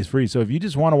 5 days free. So if you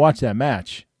just want to watch that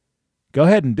match, go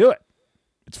ahead and do it.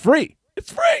 It's free.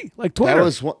 It's free. Like Twitter.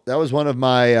 That was one of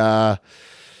my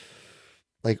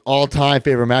like all-time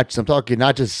favorite matches. I'm talking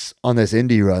not just on this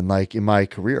indie run, like in my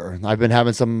career. I've been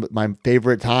having some of my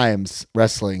favorite times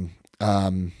wrestling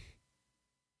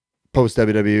post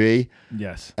WWE.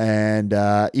 Yes. And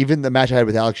even the match I had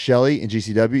with Alex Shelley in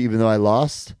GCW, even though I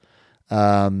lost,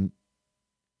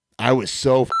 I was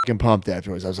so fucking pumped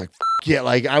afterwards. I was like, yeah,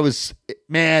 like I was,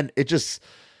 man, it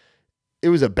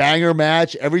was a banger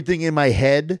match. Everything in my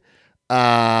head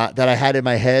that I had in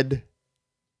my head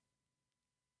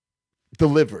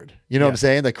delivered. You know what I'm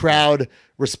saying? The crowd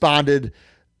responded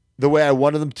the way I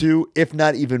wanted them to, if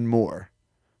not even more.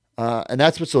 And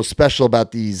that's what's so special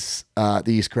about these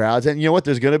crowds. And you know what?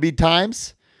 There's going to be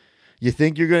times you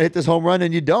think you're going to hit this home run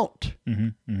and you don't.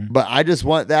 But I just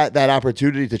want that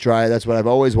opportunity to try. That's what I've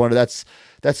always wanted. That's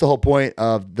the whole point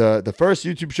of the first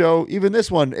YouTube show. Even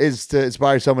this one is to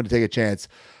inspire someone to take a chance.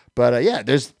 But yeah,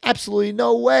 there's absolutely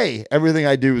no way everything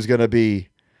I do is going to be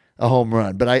a home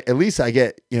run. But at least I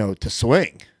get, to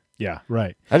swing. Yeah,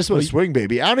 right. I just want to swing,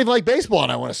 baby. I don't even like baseball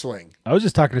and I want to swing. I was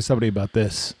just talking to somebody about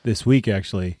this week,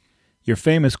 actually. Your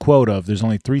famous quote of there's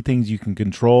only 3 things you can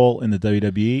control in the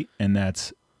WWE, and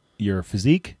that's your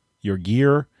physique, your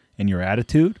gear, and your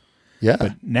attitude. Yeah.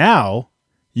 But now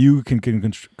you can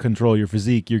control your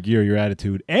physique, your gear, your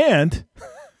attitude, and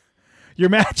your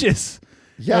matches.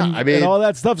 Yeah, and all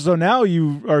that stuff. So now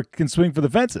you can swing for the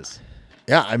fences.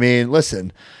 Yeah, I mean,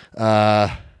 listen,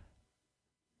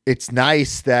 it's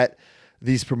nice that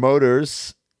these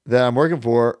promoters that I'm working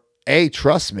for, A,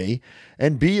 trust me,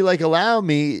 and B, like allow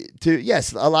me to,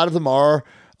 yes, a lot of them are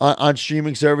on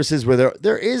streaming services where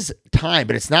there is time,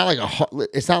 but it's not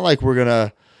like we're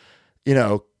gonna,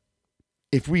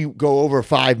 if we go over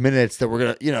 5 minutes that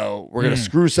we're gonna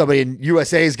screw somebody and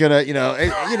USA is gonna, you know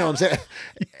what I'm saying?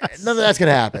 Yes. None of that's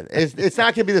gonna happen. It's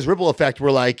not gonna be this ripple effect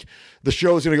where like the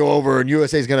show's gonna go over and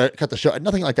USA is gonna cut the show.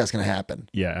 Nothing like that's gonna happen.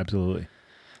 Yeah, absolutely.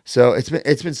 So it's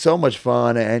been so much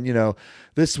fun, and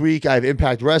this week I have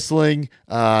Impact Wrestling,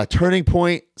 Turning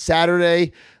Point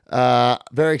Saturday.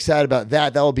 Very excited about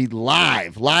that. That will be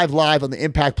live on the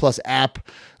Impact Plus app.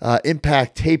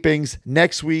 Impact tapings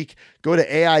next week. Go to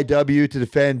AIW to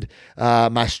defend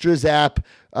my Striz app.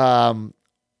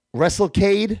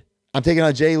 WrestleCade. I'm taking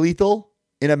on Jay Lethal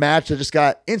in a match that just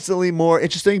got instantly more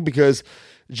interesting because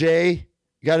Jay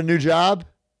got a new job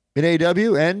in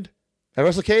AEW, and at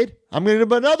WrestleCade, I'm going to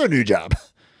give him another new job.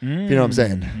 You know what I'm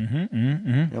saying? You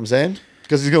know what I'm saying?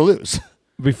 Because he's going to lose.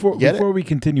 Before we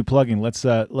continue plugging, let's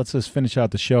just finish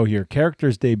out the show here.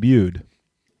 Characters debuted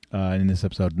in this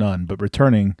episode, none, but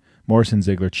returning Morrison,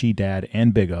 Ziggler, Chi Dad,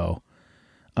 and Big O.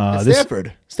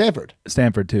 Stanford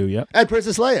too. Yep. And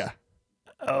Princess Leia.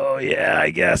 Oh yeah, I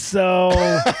guess so.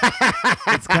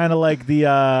 It's kind of like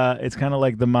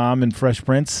the mom in Fresh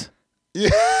Prince. Yeah.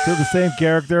 Still the same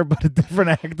character, but a different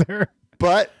actor.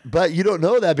 But you don't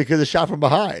know that because it's shot from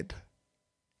behind.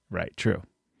 Right. True.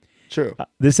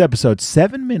 This episode,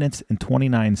 7 minutes and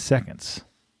 29 seconds.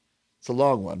 It's a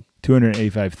long one.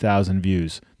 285,000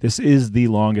 views. This is the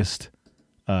longest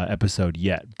episode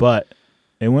yet, but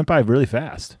it went by really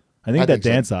fast. I think that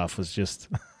dance-off was just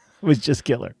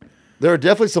killer. There are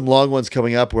definitely some long ones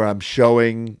coming up where I'm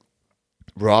showing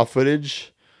raw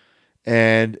footage,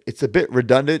 and it's a bit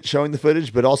redundant showing the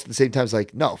footage, but also at the same time, it's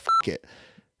like, no, fuck it.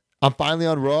 I'm finally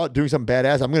on Raw doing something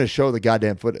badass. I'm going to show the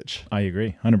goddamn footage. I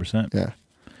agree, 100%. Yeah.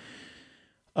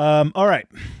 All right.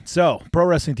 So,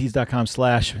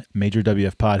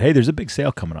 ProWrestlingTees.com/MajorWFPod. Hey, there's a big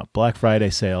sale coming up. Black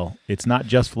Friday sale. It's not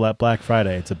just Black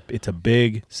Friday. It's a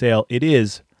big sale. It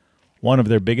is one of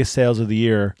their biggest sales of the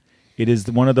year. It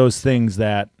is one of those things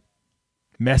that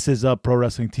messes up Pro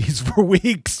Wrestling Tees for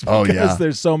weeks because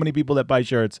there's so many people that buy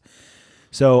shirts.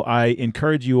 So I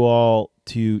encourage you all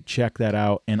to check that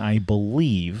out. And I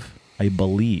believe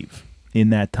in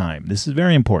that time, this is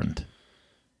very important.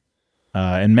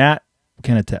 And Matt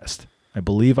can attest. I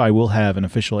believe I will have an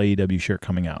official AEW shirt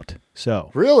coming out. So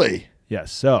really,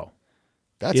 yes. So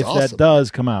that's awesome. That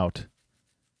does come out,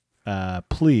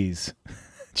 please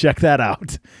check that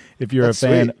out. If you're a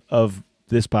fan of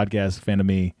this podcast, fan of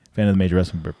me, fan of the Major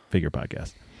Wrestling Figure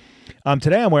podcast.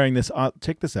 Today I'm wearing this.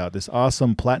 Check this out. This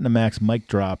awesome Platinum Max mic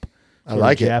drop. I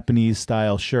like it. Japanese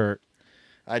style shirt.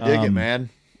 I dig it, man.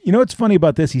 You know what's funny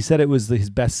about this? He said it was his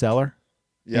best seller.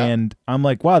 Yeah. And I'm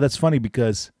like, wow, that's funny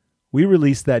because we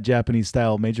released that Japanese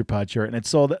style Major Pod shirt and it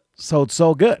sold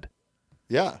so good.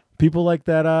 Yeah. People like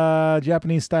that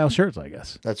Japanese style shirts, I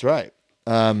guess. That's right.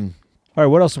 All right,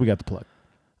 what else do we got to plug?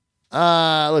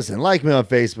 Listen, like me on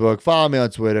Facebook, follow me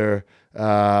on Twitter.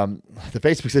 The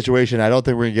Facebook situation, I don't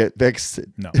think we're going to get fixed.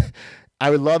 No. I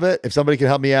would love it if somebody could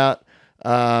help me out.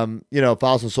 Follow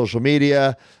us on social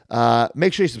media.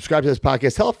 Make sure you subscribe to this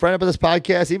podcast. Tell a friend about this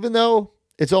podcast. Even though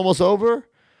it's almost over,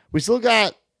 we still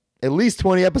got at least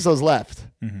 20 episodes left,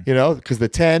 because the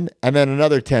 10 and then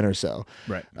another 10 or so.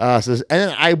 Right. And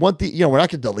then I want we're not going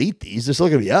to delete these. They're still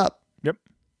going to be up.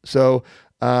 So,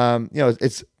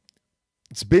 it's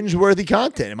binge-worthy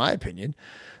content, in my opinion.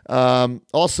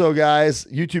 Also, guys,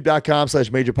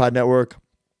 youtube.com/MajorPodNetwork.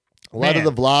 A lot of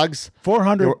the vlogs.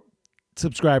 400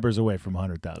 subscribers away from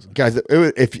 100,000. Guys,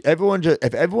 if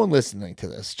everyone listening to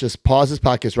this just pause this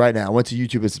podcast right now, went to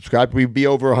YouTube and subscribed, we'd be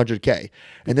over 100K.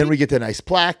 And then we get the nice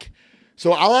plaque.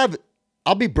 So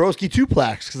I'll be Broski 2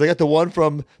 plaques because I got the one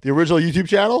from the original YouTube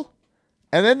channel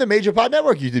and then the Major Pod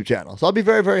Network YouTube channel. So I'll be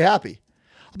very, very happy.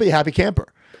 I'll be a happy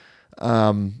camper.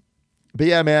 But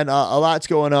yeah, man, a lot's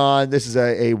going on. This is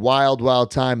a wild,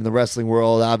 wild time in the wrestling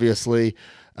world, obviously.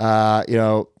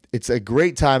 It's a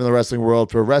great time in the wrestling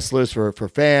world for wrestlers, for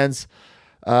fans.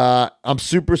 I'm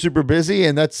super, super busy,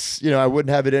 and that's, I wouldn't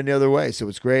have it any other way. So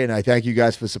it's great, and I thank you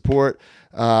guys for the support.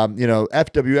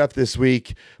 FWF this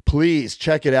week, please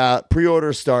check it out.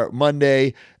 Pre-orders start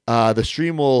Monday. The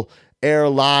stream will air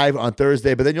live on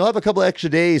Thursday, but then you'll have a couple extra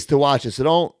days to watch it.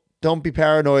 So don't be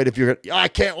paranoid if you're I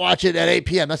can't watch it at 8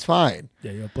 p.m. That's fine.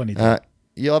 Yeah, you have plenty of time.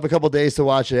 You'll have a couple days to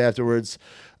watch it afterwards.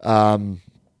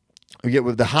 We get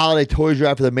with the holiday toy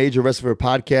draft for the Major Wrestling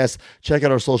podcast. Check out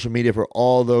our social media for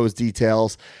all those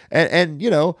details. And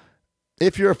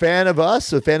if you're a fan of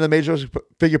us, a fan of the Major Wrestling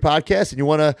Figure podcast, and you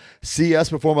want to see us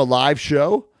perform a live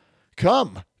show,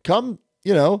 come, to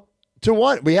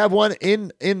one. We have one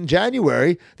in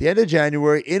January, the end of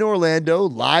January in Orlando,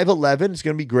 live 11. It's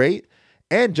going to be great.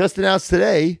 And just announced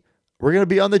today, we're going to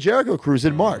be on the Jericho Cruise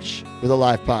in March with a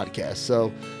live podcast.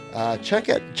 So check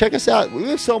us out. We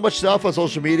have so much stuff on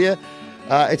social media.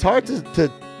 It's hard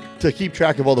to keep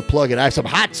track of all the plug-in. I have some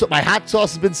my hot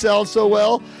sauce has been selling so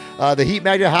well. The Heat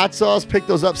Magnet hot sauce, pick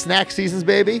those up. Snack seasons,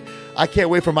 baby. I can't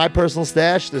wait for my personal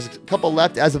stash. There's a couple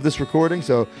left as of this recording,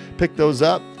 so pick those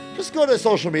up. Just go to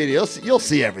social media. You'll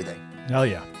see everything. Hell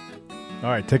yeah. All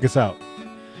right, take us out.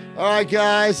 All right,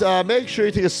 guys. Make sure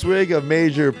you take a swig of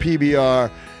Major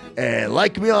PBR and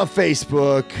like me on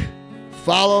Facebook.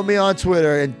 Follow me on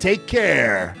Twitter and take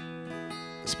care.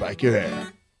 Spike your hair.